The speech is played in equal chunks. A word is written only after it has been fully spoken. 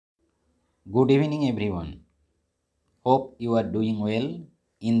Good evening, everyone. Hope you are doing well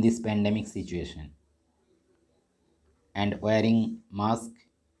in this pandemic situation and wearing mask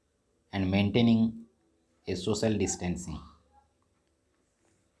and maintaining a social distancing.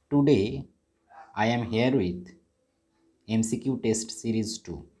 Today, I am here with MCQ test series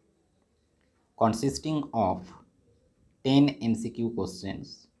 2, consisting of 10 MCQ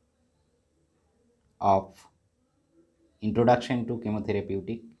questions of Introduction to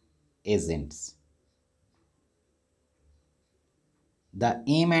Chemotherapeutic Agents. The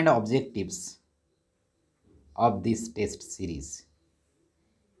aim and objectives of this test series.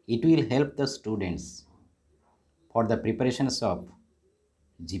 It will help the students for the preparations of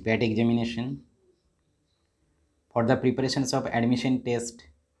GPAT examination, for the preparations of admission test,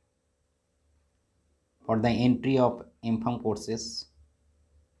 for the entry of MPharm courses,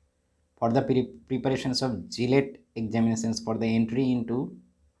 for the preparations of GLET examinations for the entry into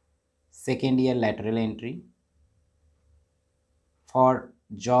second year lateral entry, for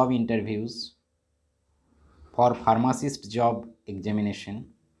job interviews, for pharmacist job examination,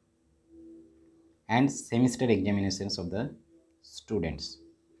 and semester examinations of the students.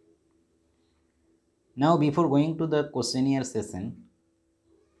 Now, before going to the questionnaire session,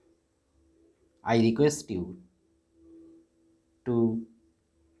 I request you to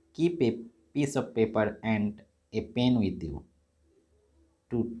keep a piece of paper and a pen with you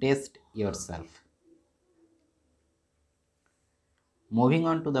to test yourself. Moving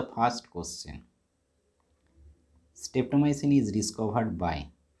on to the first question. Streptomycin is discovered by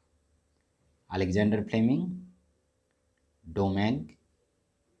Alexander Fleming, Domag,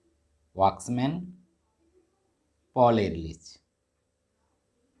 Waxman, Paul Ehrlich.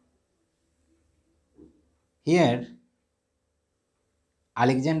 Here,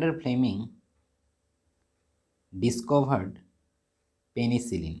 Alexander Fleming discovered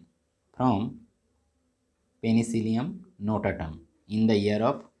penicillin from Penicillium notatum in the year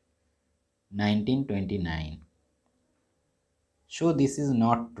of 1929. So this is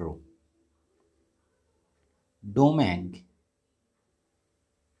not true. Domag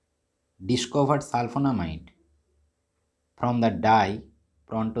discovered sulfonamide from the dye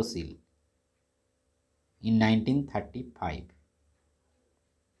Prontosil in 1935.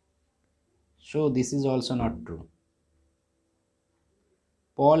 So this is also not true.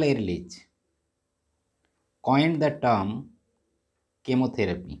 Paul Ehrlich coined the term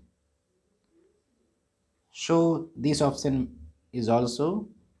chemotherapy. So this option is also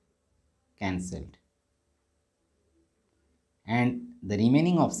cancelled. And the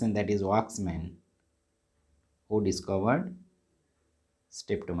remaining option, that is Waxman, who discovered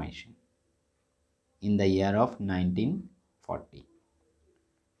streptomycin in the year of 1940.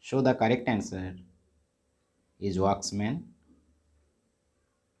 So the correct answer is Waxman,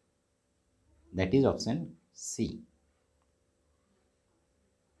 that is option C.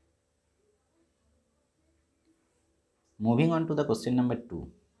 Moving on to the question number 2.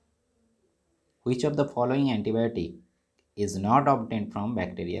 Which of the following antibiotic is not obtained from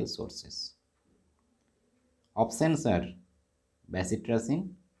bacterial sources? Options are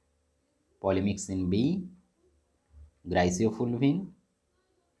bacitracin, polymyxin B, glycofulvin,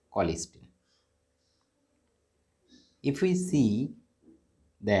 colistin. If we see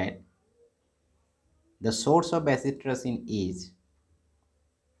that the source of bacitracin is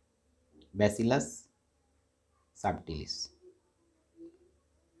Bacillus subtilis,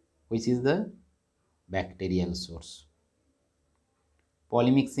 which is the bacterial source.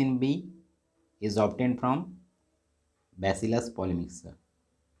 Polymyxin B is obtained from Bacillus polymyxa.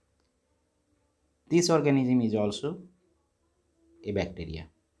 This organism is also a bacteria.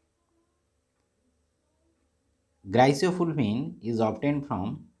 Glycofulvin is obtained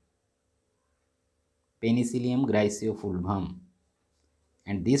from Penicillium glycofulvum,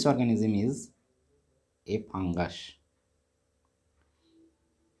 and this organism is a fungus.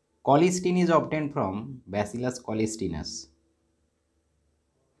 Colistin is obtained from Bacillus colistinus,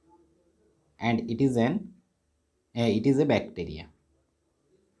 and it is a bacteria.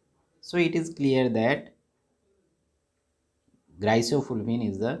 So it is clear that glycofulvin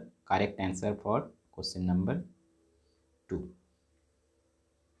is the correct answer for question number 2.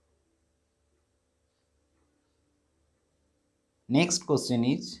 Next question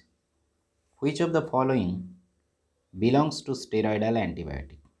is, which of the following belongs to steroidal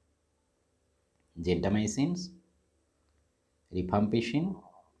antibiotic? Gentamicins, rifampicin,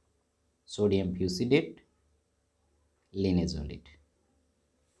 sodium fusidate, linezolid.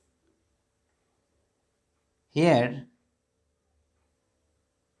 Here,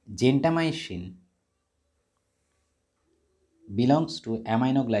 gentamicin belongs to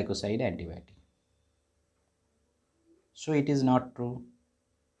aminoglycoside antibiotic. So it is not true.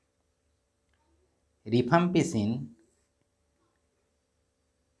 Rifampicin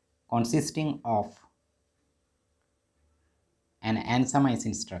consisting of an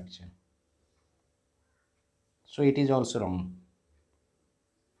ansamycin structure. So it is also wrong.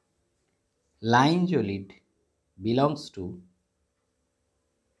 Linezolid belongs to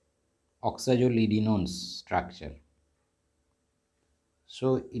oxazolidinone structure.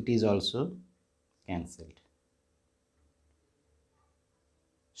 So it is also cancelled.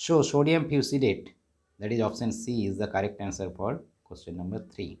 So sodium fusidate, that is option C, is the correct answer for question number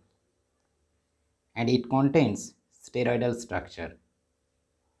 3. And it contains steroidal structure,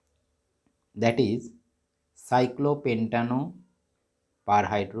 that is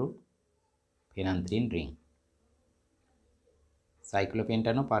cyclopentanoparhydrophenanthrin ring.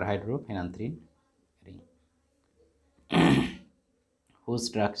 Cyclopentanoparhydrophenanthrin ring, whose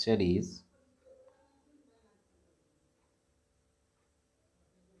structure is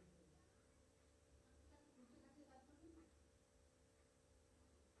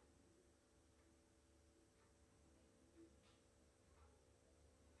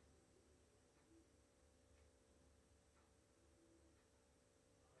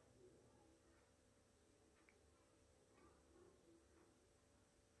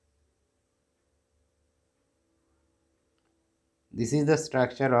this is the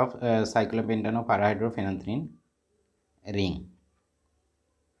structure of cyclopentanoparhydrophenanthrin ring.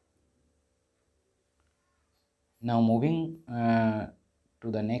 Now moving to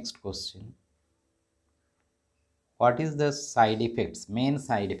the next question. What is the main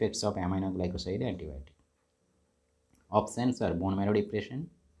side effects of aminoglycoside antibiotic? Options are bone marrow depression,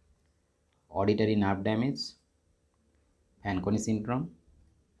 auditory nerve damage, Fanconi syndrome,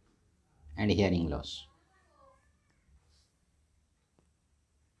 and hearing loss.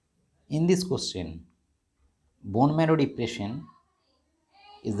 In this question, bone marrow depression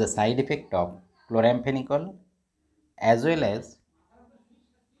is the side effect of chloramphenicol as well as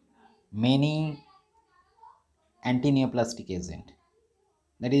many anti-neoplastic agent,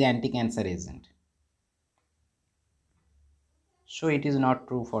 that is anti-cancer agent. So it is not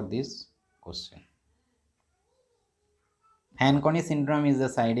true for this question. Fanconi syndrome is the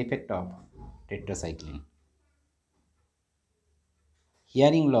side effect of tetracycline.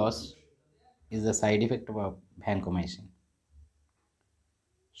 Hearing loss is the side effect of vancomycin.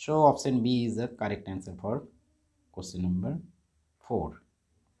 So option B is the correct answer for question number 4.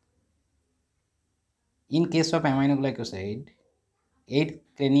 In case of aminoglycoside, 8th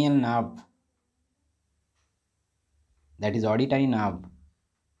cranial nerve, that is auditory nerve,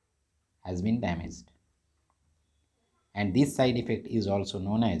 has been damaged. And this side effect is also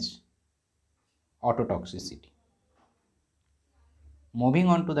known as ototoxicity. Moving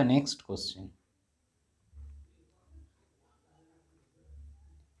on to the next question.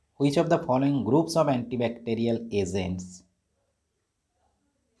 Which of the following groups of antibacterial agents,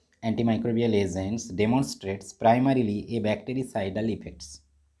 antimicrobial agents, demonstrates primarily a bactericidal effects?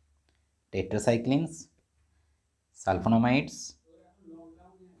 Tetracyclines, sulfonamides,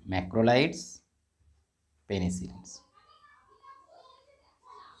 macrolides, penicillins.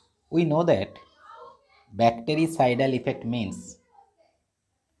 We know that bactericidal effect means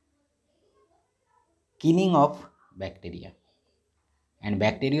killing of bacteria, and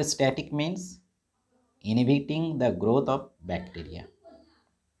bacteriostatic means inhibiting the growth of bacteria.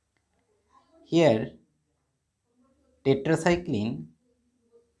 Here tetracycline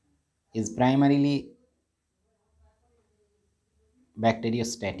is primarily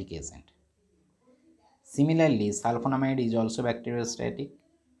bacteriostatic agent. Similarly, sulfonamide is also bacteriostatic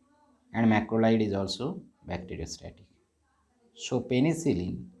and macrolide is also bacteriostatic. So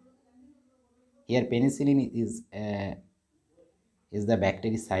penicillin, here penicillin is the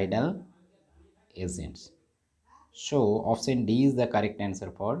bactericidal agents. So option D is the correct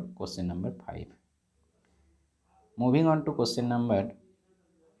answer for question number 5. Moving on to question number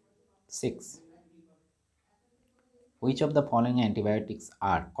 6. Which of the following antibiotics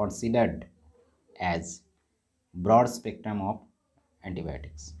are considered as broad spectrum of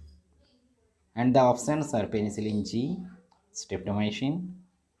antibiotics? And the options are penicillin G, streptomycin,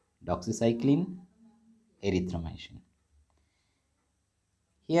 doxycycline, erythromycin.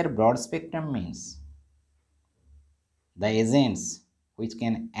 Here broad spectrum means the agents which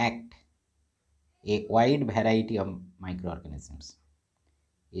can act a wide variety of microorganisms.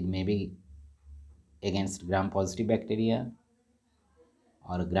 It may be against gram-positive bacteria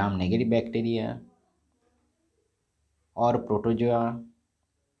or gram-negative bacteria or protozoa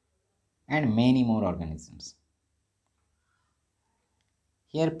and many more organisms.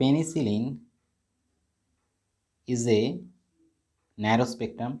 Here penicillin is a narrow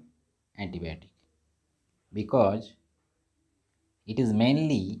spectrum antibiotic because it is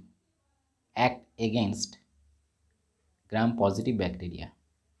mainly act against gram positive bacteria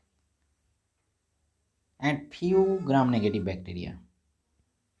and few gram negative bacteria.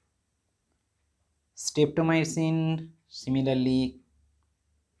 Streptomycin similarly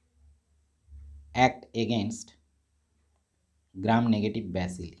act against gram negative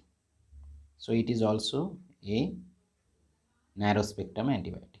bacilli. So it is also a narrow spectrum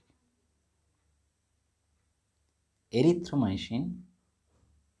antibiotic. Erythromycin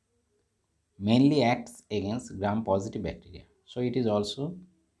mainly acts against gram positive bacteria. So it is also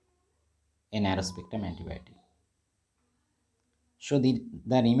a narrow spectrum antibiotic. So the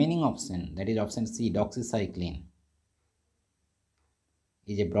remaining option, that is option C, doxycycline,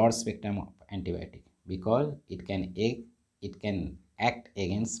 is a broad spectrum of antibiotic because it can act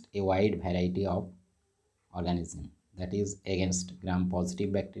against a wide variety of organisms, that is against gram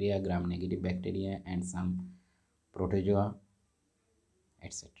positive bacteria, gram negative bacteria, and some protozoa,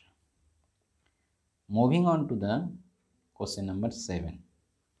 etc. Moving on to the question number 7.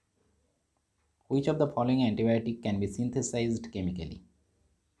 Which of the following antibiotic can be synthesized chemically?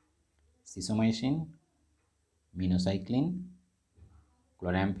 Cysomycin, minocycline,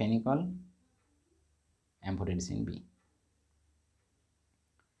 chloramphenicol, amphotericin B.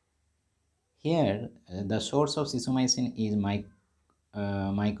 Here, the source of cysomycin is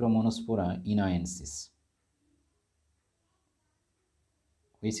Micromonospora innoensis,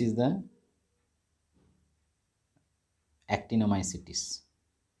 which is the actinomycetes.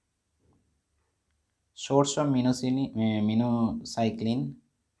 Source of minocycline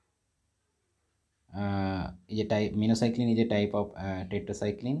minocycline is a type of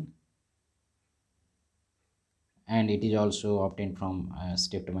tetracycline, and it is also obtained from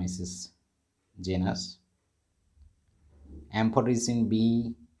Streptomyces genus. Amphotericin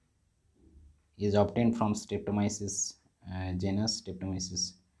B is obtained from Streptomyces genus,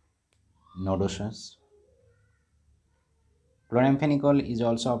 Streptomyces nodosus. Chloramphenicol is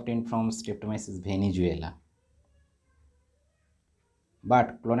also obtained from Streptomyces venezuela.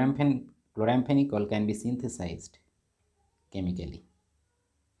 But chloramphenicol can be synthesized chemically.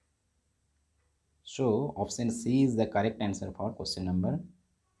 So option C is the correct answer for question number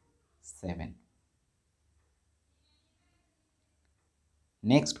 7.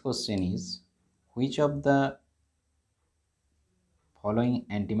 Next question is, which of the following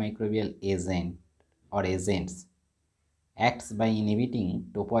antimicrobial agent or agents acts by inhibiting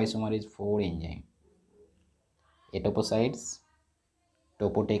topoisomerase 4 enzyme? Etoposide,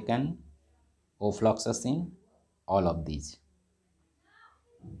 topotecan, ofloxacin, all of these.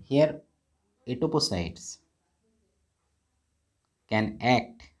 Here etoposides can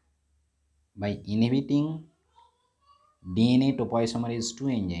act by inhibiting DNA topoisomerase 2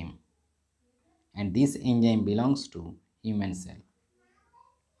 enzyme, and this enzyme belongs to human cell.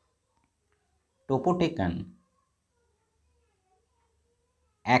 Topotecan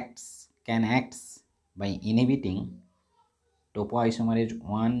can act by inhibiting topoisomerase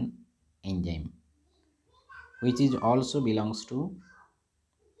 1 enzyme, which is also belongs to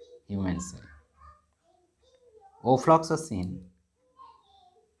human cell. Ofloxacin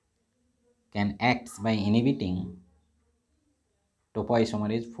can act by inhibiting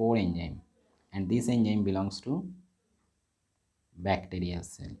topoisomerase 4 enzyme, and this enzyme belongs to bacterial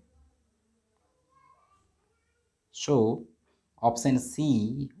cell. So option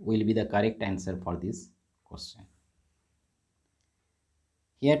C will be the correct answer for this question.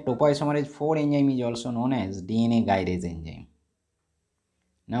 Here topoisomerase 4 enzyme is also known as DNA gyrase enzyme.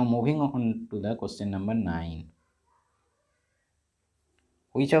 Now moving on to the question number 9.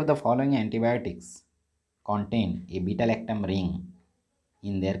 Which of the following antibiotics contain a beta-lactam ring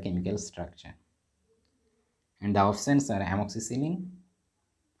in their chemical structure? And the options are amoxicillin,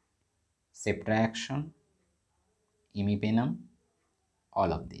 ceftriaxone, imipenem,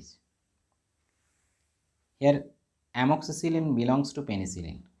 all of these. Here amoxicillin belongs to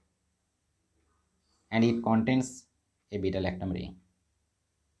penicillin and it contains a beta-lactam ring.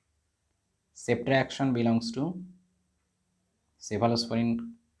 Ceftriaxone belongs to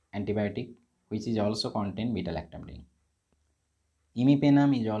cephalosporin antibiotic, which is also contain beta-lactam ring.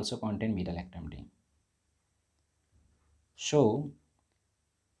 Imipenem is also contain beta-lactam ring. So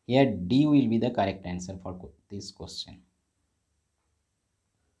here D will be the correct answer for this question.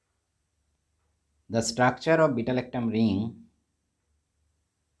 The structure of beta-lactam ring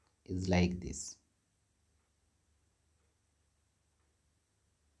is like this.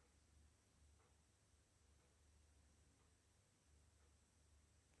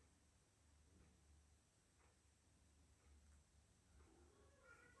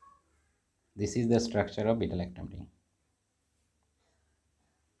 This is the structure of beta-lactam.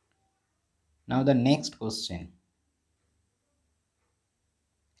 Now the next question.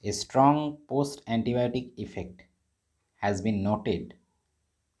 A strong post-antibiotic effect has been noted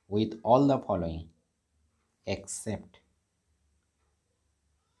with all the following except.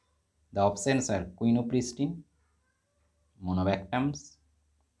 The options are quinupristin, monobactams,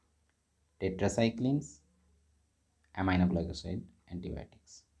 tetracyclines, aminoglycoside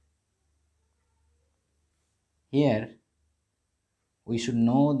antibiotics. Here we should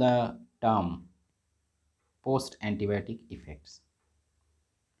know the term post-antibiotic effects.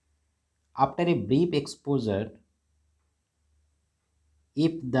 After a brief exposure,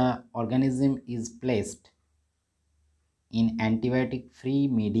 if the organism is placed in antibiotic-free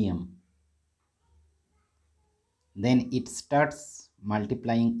medium, then it starts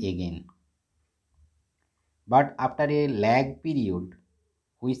multiplying again. But after a lag period,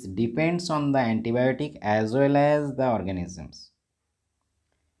 which depends on the antibiotic as well as the organisms,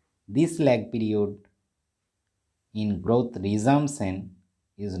 this lag period in growth resumption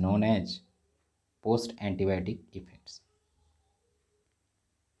is known as post-antibiotic effects.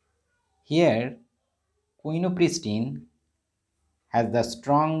 Here, quinupristin has the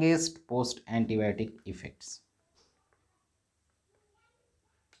strongest post-antibiotic effects.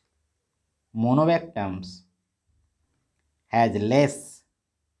 Monobactams has less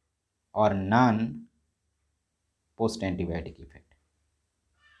or none post-antibiotic effect.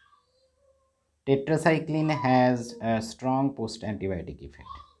 Tetracycline has a strong post-antibiotic effect.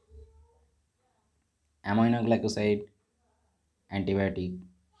 Aminoglycoside antibiotic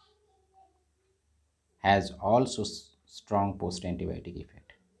has also strong post-antibiotic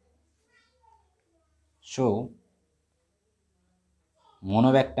effect. So,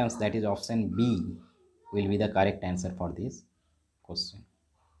 monobactams, that is option B, will be the correct answer for this question.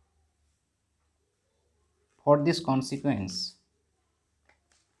 For this consequence,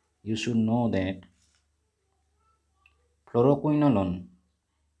 you should know that fluoroquinolone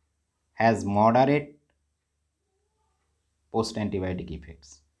has moderate post-antibiotic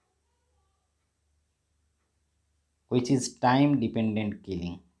effects, which is time-dependent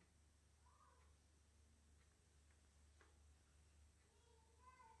killing.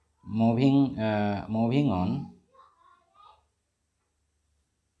 Moving on.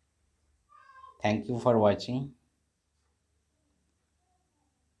 Thank you for watching.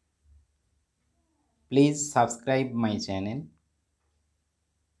 Please subscribe my channel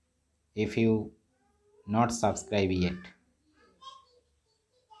if you not subscribe yet.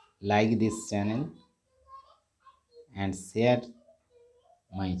 Like this channel and share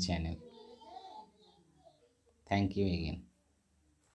my channel. Thank you again.